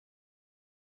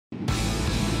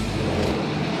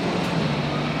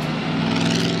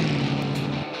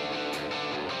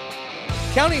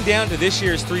Counting down to this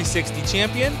year's 360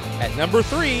 champion, at number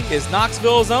 3 is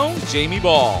Knoxville's own Jamie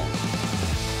Ball.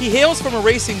 He hails from a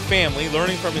racing family,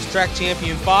 learning from his track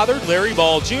champion father, Larry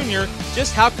Ball Jr.,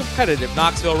 just how competitive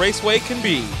Knoxville Raceway can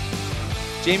be.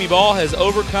 Jamie Ball has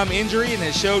overcome injury and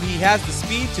has showed he has the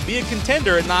speed to be a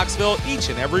contender at Knoxville each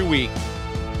and every week.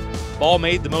 Ball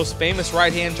made the most famous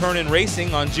right-hand turn in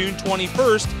racing on June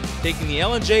 21st, taking the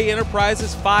L&J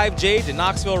Enterprises 5J to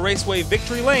Knoxville Raceway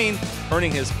victory lane,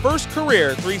 earning his first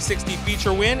career 360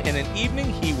 feature win in an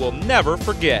evening he will never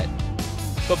forget.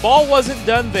 But Ball wasn't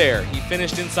done there. He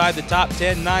finished inside the top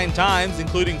 10 9 times,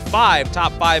 including 5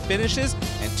 top 5 finishes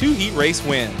and 2 heat race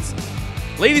wins.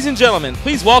 Ladies and gentlemen,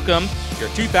 please welcome your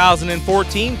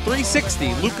 2014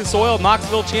 360 Lucas Oil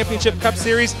Knoxville Championship Cup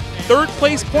Series third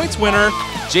place points winner,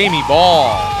 Jamie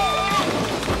Ball.